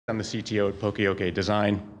I'm the CTO at Poka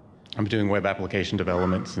Design. I'm doing web application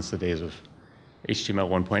development since the days of HTML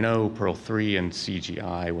 1.0, Perl 3, and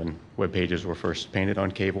CGI when web pages were first painted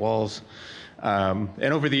on cave walls. And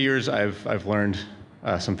over the years, I've learned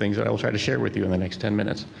some things that I will try to share with you in the next 10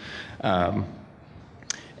 minutes. And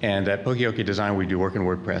at Poka Design, we do work in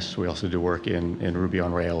WordPress. We also do work in Ruby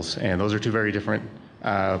on Rails. And those are two very different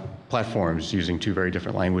platforms using two very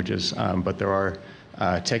different languages. But there are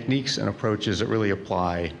techniques and approaches that really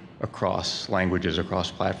apply across languages,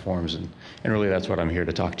 across platforms. And really, that's what I'm here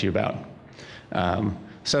to talk to you about.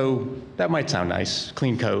 So that might sound nice,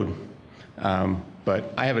 clean code.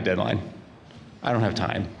 But I have a deadline. I don't have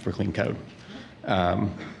time for clean code.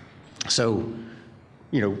 So,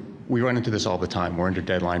 we run into this all the time. We're under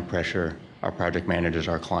deadline pressure. Our project managers,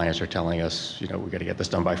 our clients are telling us, we got to get this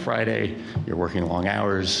done by Friday. You're working long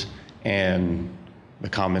hours. And the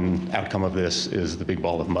common outcome of this is the big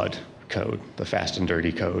ball of mud code, the fast and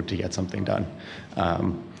dirty code to get something done.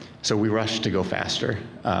 So we rush to go faster.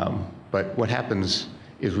 But what happens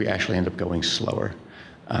is we actually end up going slower.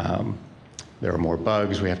 There are more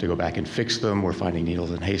bugs. We have to go back and fix them. We're finding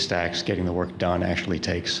needles in haystacks. Getting the work done actually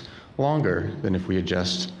takes longer than if we had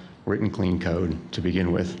just written clean code to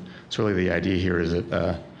begin with. So really the idea here is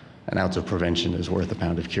that an ounce of prevention is worth a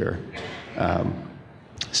pound of cure.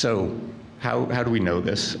 So how do we know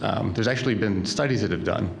this? There's actually been studies that have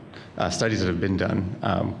been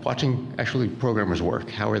done watching actually programmers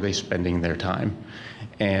work. How are they spending their time?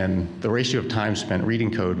 And the ratio of time spent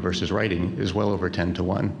reading code versus writing is well over 10 to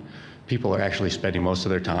 1. People are actually spending most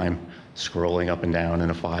of their time scrolling up and down in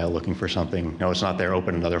a file looking for something. No, it's not there,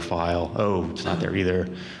 open another file. Oh, it's not there either.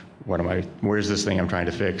 Where's this thing I'm trying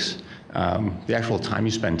to fix? The actual time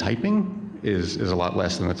you spend typing is a lot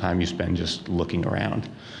less than the time you spend just looking around.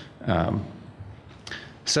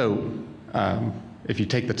 If you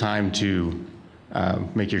take the time to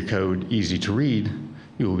make your code easy to read,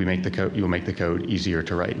 you will make the code easier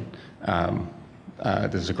to write.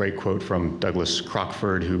 This is a great quote from Douglas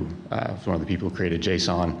Crockford, who is one of the people who created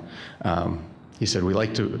JSON. He said, "We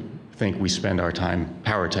like to think we spend our time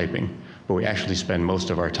power typing, but we actually spend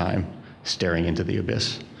most of our time staring into the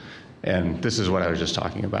abyss." And this is what I was just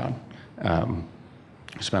talking about.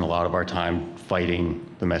 We spend a lot of our time fighting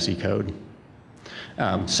the messy code.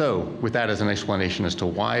 So with that as an explanation as to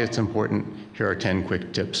why it's important, here are 10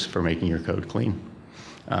 quick tips for making your code clean.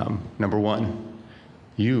 Number one,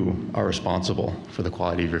 you are responsible for the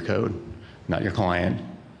quality of your code, not your client,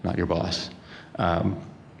 not your boss.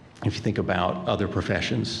 If you think about other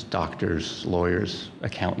professions, doctors, lawyers,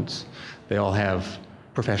 accountants, they all have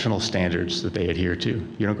professional standards that they adhere to.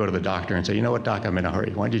 You don't go to the doctor and say, "You know what, doc, I'm in a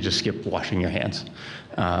hurry. Why don't you just skip washing your hands?"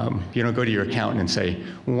 You don't go to your accountant and say,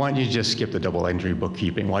 "Why don't you just skip the double entry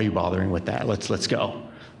bookkeeping? Why are you bothering with that? Let's go."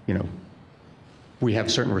 We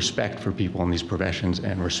have certain respect for people in these professions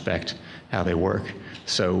and respect how they work.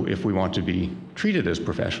 So if we want to be treated as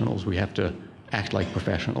professionals, we have to act like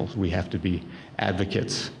professionals. We have to be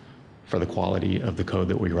advocates for the quality of the code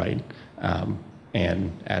that we write,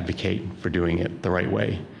 and advocate for doing it the right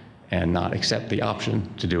way and not accept the option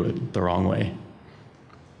to do it the wrong way.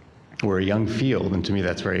 We're a young field, and to me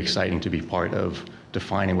that's very exciting to be part of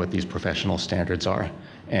defining what these professional standards are.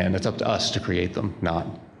 And it's up to us to create them,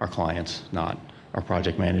 not our clients, not our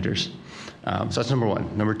project managers. So that's number one.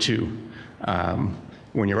 Number two,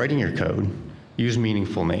 when you're writing your code, use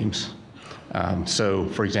meaningful names. So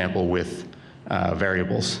for example, with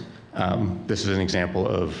variables, this is an example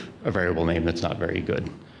of a variable name that's not very good.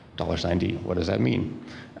 $D, what does that mean?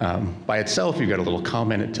 By itself, you've got a little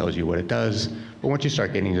comment, it tells you what it does. But once you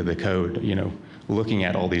start getting into the code, looking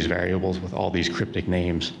at all these variables with all these cryptic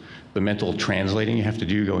names, the mental translating you have to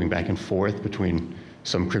do going back and forth between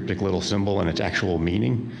some cryptic little symbol and its actual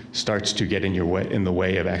meaning starts to get in the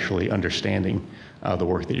way of actually understanding the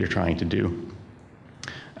work that you're trying to do.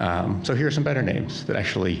 So here are some better names that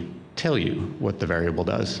actually tell you what the variable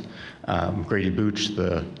does. Grady Booch,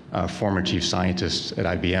 the former chief scientist at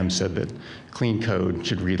IBM, said that clean code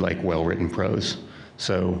should read like well-written prose.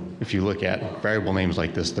 So if you look at variable names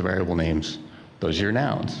like this, the variable names, those are your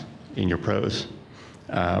nouns in your prose.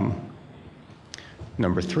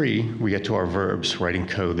 Number three, we get to our verbs, writing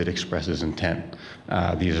code that expresses intent.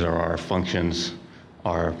 These are our functions,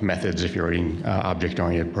 our methods if you're writing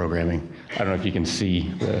object-oriented programming. I don't know if you can see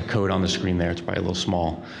the code on the screen there, it's probably a little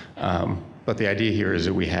small. But the idea here is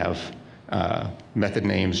that we have method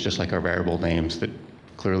names, just like our variable names, that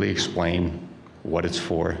clearly explain what it's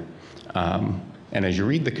for. And as you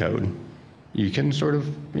read the code, you can sort of,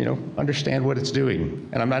 understand what it's doing.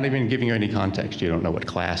 And I'm not even giving you any context. You don't know what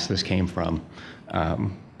class this came from.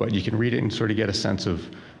 But you can read it and sort of get a sense of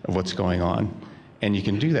what's going on. And you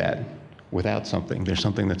can do that without something. There's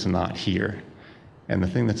something that's not here. And the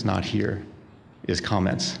thing that's not here is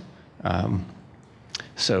comments.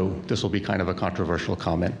 So this will be kind of a controversial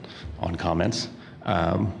comment on comments.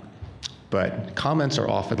 But comments are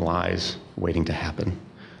often lies waiting to happen.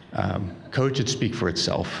 Code should speak for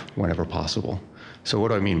itself whenever possible. So what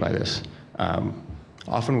do I mean by this?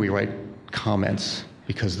 Often we write comments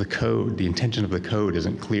because the code, the intention of the code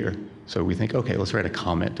isn't clear. So we think, okay, let's write a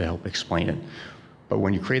comment to help explain it. But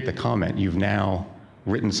when you create the comment, you've now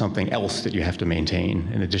written something else that you have to maintain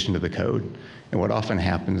in addition to the code. And what often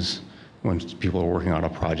happens when people are working on a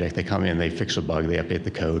project, they come in, they fix a bug, they update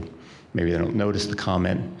the code. Maybe they don't notice the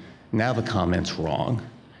comment. Now the comment's wrong,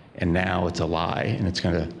 and now it's a lie, and it's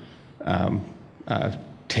going to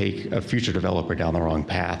take a future developer down the wrong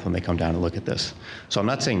path when they come down and look at this. So I'm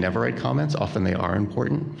not saying never write comments. Often they are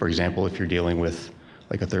important. For example, if you're dealing with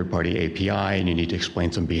like a third-party API and you need to explain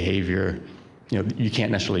some behavior, you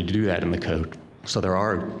can't necessarily do that in the code. So there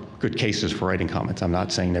are good cases for writing comments. I'm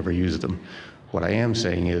not saying never use them. What I am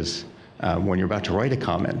saying is when you're about to write a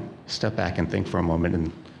comment, step back and think for a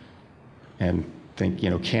moment and think,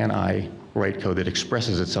 can I write code that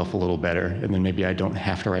expresses itself a little better, and then maybe I don't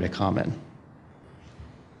have to write a comment.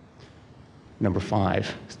 Number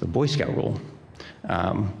 5 is the Boy Scout rule.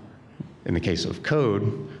 In the case of code,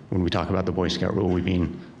 when we talk about the Boy Scout rule, we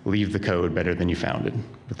mean leave the code better than you found it.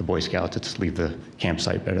 With the Boy Scouts, it's leave the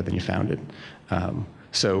campsite better than you found it.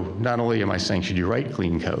 So not only am I saying should you write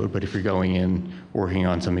clean code, but if you're going in, working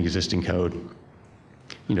on some existing code,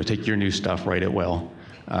 take your new stuff, write it well.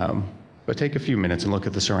 But take a few minutes and look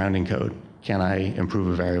at the surrounding code. Can I improve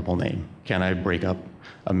a variable name? Can I break up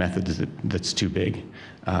a method that's too big?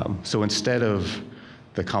 So instead of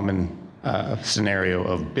the common scenario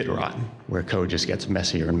of bit rot, where code just gets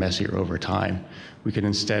messier and messier over time, we can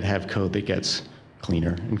instead have code that gets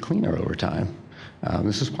cleaner and cleaner over time.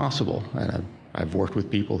 This is possible, and I've worked with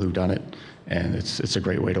people who've done it, and it's a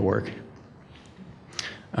great way to work.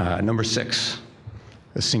 Number 6.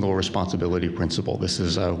 The single responsibility principle. This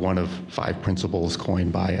is one of 5 principles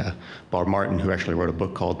coined by Bob Martin, who actually wrote a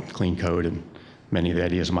book called Clean Code, and many of the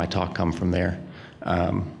ideas of my talk come from there.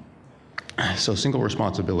 So single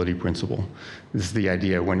responsibility principle. This is the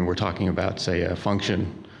idea when we're talking about, say, a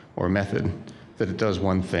function or a method, that it does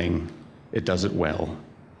one thing, it does it well,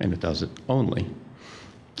 and it does it only.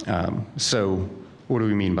 So what do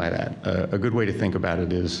we mean by that? A good way to think about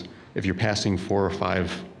it is if you're passing 4 or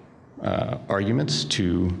 5 arguments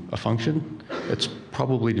to a function, it's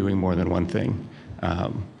probably doing more than one thing.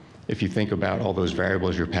 If you think about all those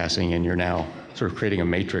variables you're passing and you're now sort of creating a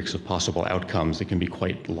matrix of possible outcomes, it can be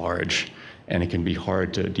quite large, and it can be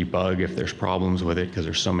hard to debug if there's problems with it because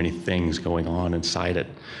there's so many things going on inside it.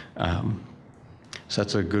 So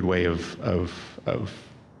that's a good way of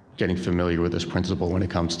getting familiar with this principle when it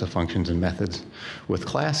comes to functions and methods. With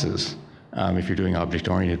classes, if you're doing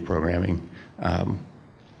object-oriented programming,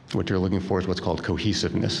 what you're looking for is what's called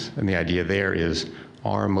cohesiveness. And the idea there is,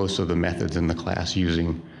 are most of the methods in the class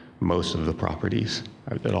using most of the properties?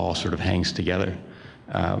 It all sort of hangs together.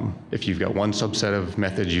 If you've got one subset of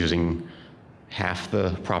methods using half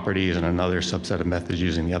the properties and another subset of methods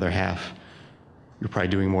using the other half, you're probably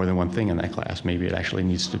doing more than one thing in that class. Maybe it actually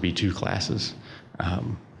needs to be 2 classes.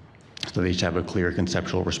 So they each have a clear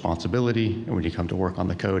conceptual responsibility, and when you come to work on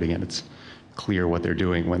the code, again, it's clear what they're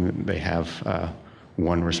doing when they have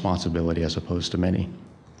one responsibility as opposed to many.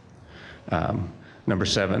 Number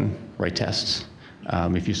 7, write tests.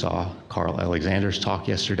 If you saw Carl Alexander's talk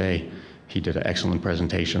yesterday, he did an excellent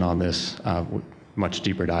presentation on this, much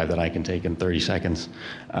deeper dive than I can take in 30 seconds.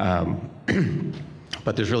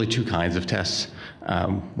 But there's really 2 kinds of tests.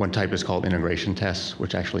 One type is called integration tests,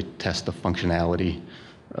 which actually test the functionality,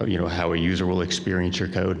 how a user will experience your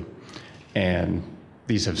code. And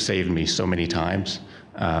these have saved me so many times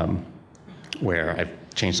where I've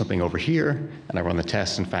changed something over here, and I run the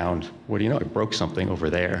test and found, what do you know, I broke something over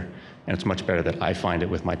there. And it's much better that I find it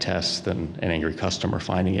with my tests than an angry customer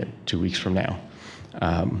finding it 2 weeks from now.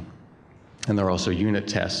 And there are also unit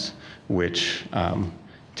tests, which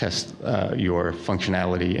test your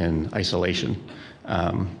functionality in isolation.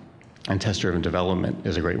 And test-driven development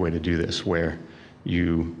is a great way to do this, where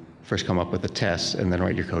you first come up with a test and then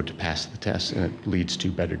write your code to pass the test, and it leads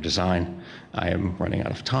to better design. I am running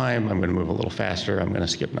out of time. I'm going to move a little faster. I'm going to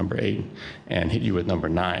skip number 8 and hit you with number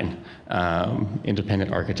 9,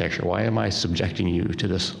 independent architecture. Why am I subjecting you to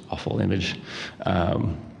this awful image?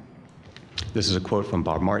 This is a quote from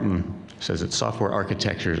Bob Martin. It says that software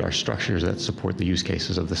architectures are structures that support the use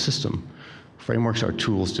cases of the system. Frameworks are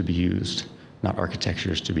tools to be used, not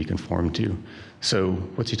architectures to be conformed to. So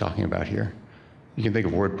what's he talking about here? You can think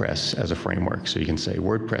of WordPress as a framework. So you can say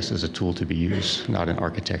WordPress is a tool to be used, not an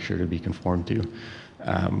architecture to be conformed to.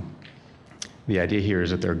 The idea here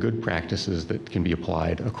is that there are good practices that can be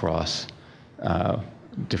applied across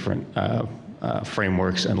different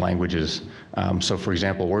frameworks and languages. So for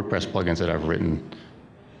example, WordPress plugins that I've written,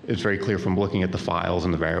 it's very clear from looking at the files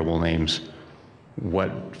and the variable names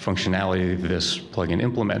what functionality this plugin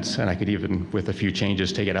implements, and I could even, with a few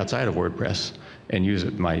changes, take it outside of WordPress and use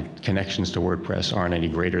it. My connections to WordPress aren't any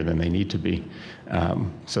greater than they need to be.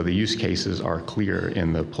 So the use cases are clear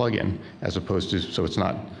in the plugin, as opposed to, so it's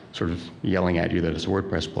not sort of yelling at you that it's a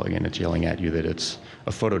WordPress plugin, it's yelling at you that it's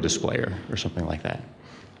a photo displayer or something like that.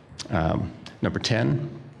 Number 10,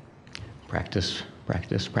 practice,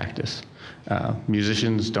 practice, practice.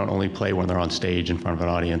 Musicians don't only play when they're on stage in front of an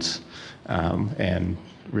audience, and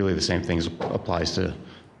really the same thing applies to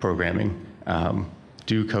programming.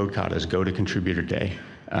 Do code katas, go to contributor day.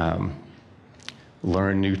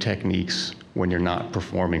 Learn new techniques when you're not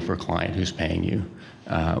performing for a client who's paying you.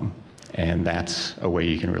 And that's a way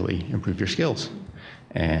you can really improve your skills.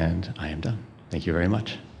 And I am done. Thank you very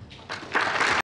much.